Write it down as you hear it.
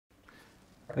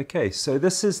Okay, so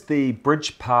this is the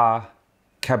Bridge Pa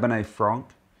Cabernet Franc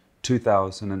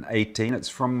 2018. It's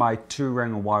from my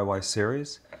two-ring YY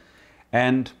series.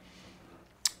 And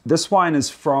this wine is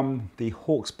from the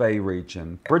Hawke's Bay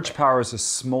region. Bridge Pa is a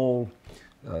small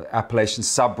appellation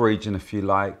sub-region, if you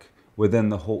like, within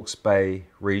the Hawke's Bay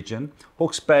region.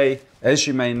 Hawke's Bay, as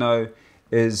you may know,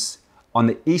 is on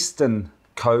the eastern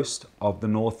coast of the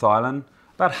North Island,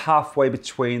 about halfway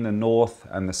between the north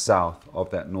and the south of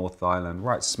that North Island,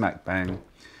 right smack bang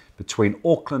between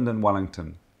Auckland and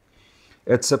Wellington.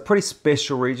 It's a pretty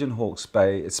special region, Hawke's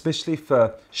Bay, especially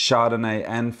for Chardonnay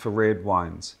and for red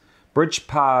wines. Bridge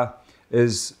Pa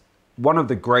is one of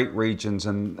the great regions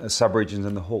and sub-regions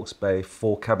in the Hawke's Bay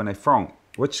for Cabernet Franc,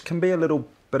 which can be a little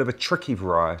bit of a tricky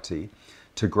variety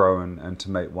to grow and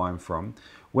to make wine from.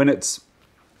 When it's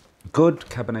good,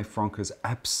 Cabernet Franc is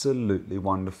absolutely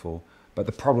wonderful. But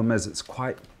the problem is it's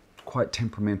quite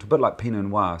temperamental, a bit like Pinot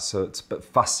Noir, so it's a bit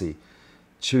fussy,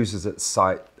 chooses its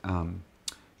site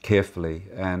carefully,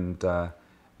 and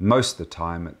most of the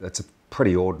time it's a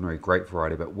pretty ordinary grape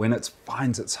variety, but when it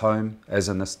finds its home, as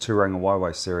in this two-ring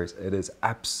YY series, it is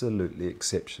absolutely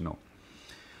exceptional.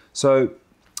 So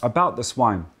about this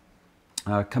wine,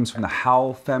 it comes from the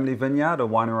Hawke family vineyard,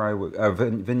 a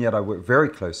vineyard I work very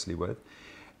closely with,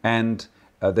 and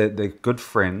they're good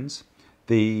friends.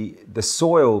 The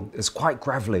soil is quite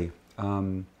gravelly.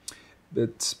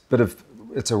 It's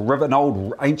an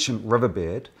old ancient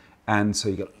riverbed, and so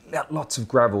you get lots of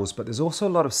gravels, but there's also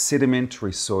a lot of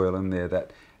sedimentary soil in there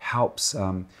that helps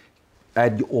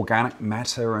add organic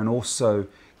matter and also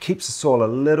keeps the soil a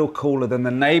little cooler than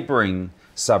the neighbouring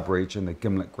sub-region, the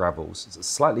Gimlet Gravels. It's a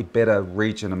slightly better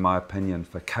region, in my opinion,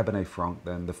 for Cabernet Franc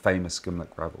than the famous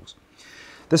Gimlet Gravels.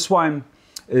 This wine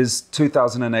is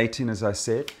 2018, as I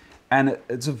said. And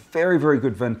it's a very, very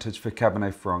good vintage for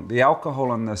Cabernet Franc. The alcohol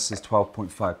on this is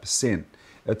 12.5%.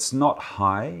 It's not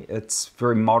high, it's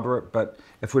very moderate, but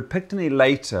if we'd picked any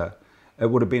later,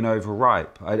 it would have been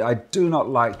overripe. I do not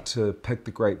like to pick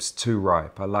the grapes too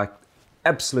ripe. I like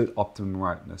absolute optimum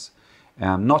ripeness.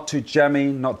 Not too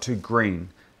jammy, not too green.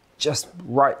 Just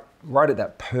right at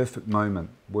that perfect moment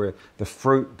where the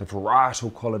fruit, the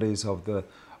varietal qualities of the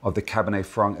Cabernet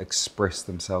Franc express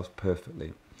themselves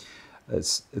perfectly.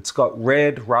 It's got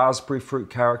red raspberry fruit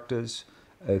characters.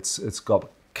 It's got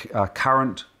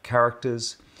currant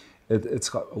characters. It's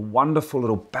got a wonderful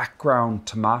little background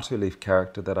tomato leaf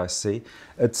character that I see.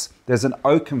 There's an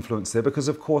oak influence there because,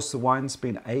 of course, the wine's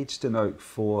been aged in oak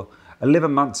for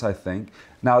 11 months, I think.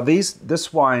 Now,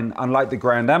 this wine, unlike the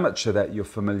Grand Amateur that you're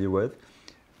familiar with,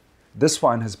 this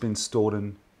wine has been stored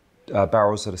in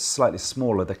barrels that are slightly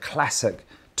smaller, the classic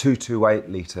 228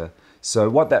 litre.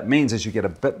 So what that means is you get a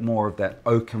bit more of that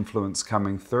oak influence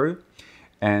coming through.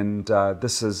 And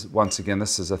this is, once again,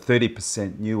 this is a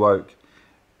 30% new oak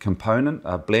component,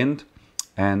 blend.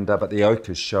 And but the oak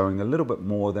is showing a little bit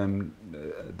more than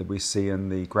that we see in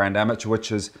the Grand Amateur,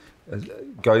 which is,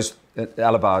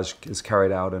 Alibage is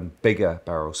carried out in bigger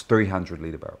barrels, 300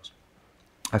 litre barrels.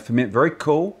 I ferment very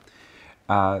cool.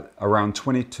 Around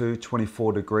 22,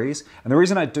 24 degrees. And the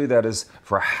reason I do that is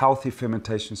for a healthy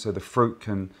fermentation so the fruit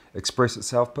can express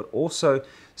itself, but also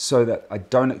so that I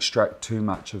don't extract too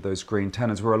much of those green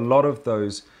tannins, where a lot of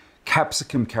those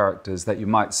capsicum characters that you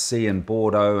might see in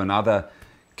Bordeaux and other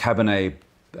Cabernet,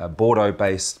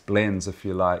 Bordeaux-based blends, if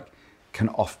you like, can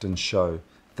often show.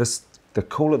 The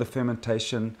cooler the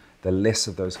fermentation, the less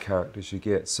of those characters you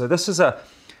get. So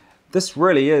this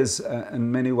really is,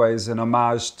 in many ways, an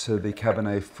homage to the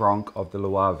Cabernet Franc of the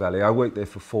Loire Valley. I worked there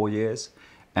for 4 years,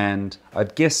 and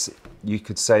I'd guess you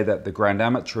could say that the Grand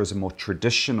Amateur is a more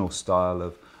traditional style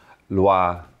of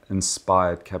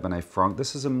Loire-inspired Cabernet Franc.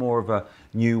 This is more of a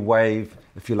new wave,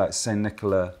 if you like, Saint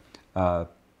Nicolas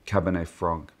Cabernet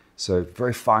Franc. So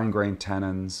very fine-grained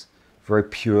tannins, very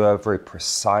pure, very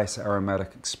precise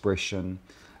aromatic expression,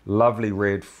 lovely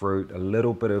red fruit, a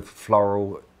little bit of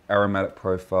floral aromatic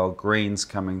profile, greens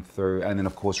coming through, and then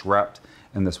of course wrapped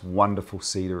in this wonderful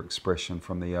cedar expression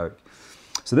from the oak.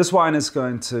 So this wine is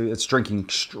it's drinking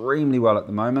extremely well at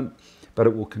the moment, but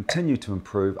it will continue to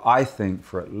improve, I think,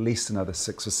 for at least another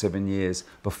 6 or 7 years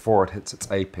before it hits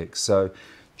its apex. So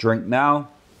drink now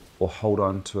or hold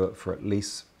on to it for at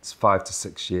least 5 to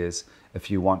 6 years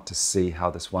if you want to see how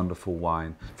this wonderful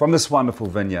wine from this wonderful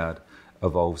vineyard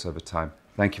evolves over time.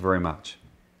 Thank you very much.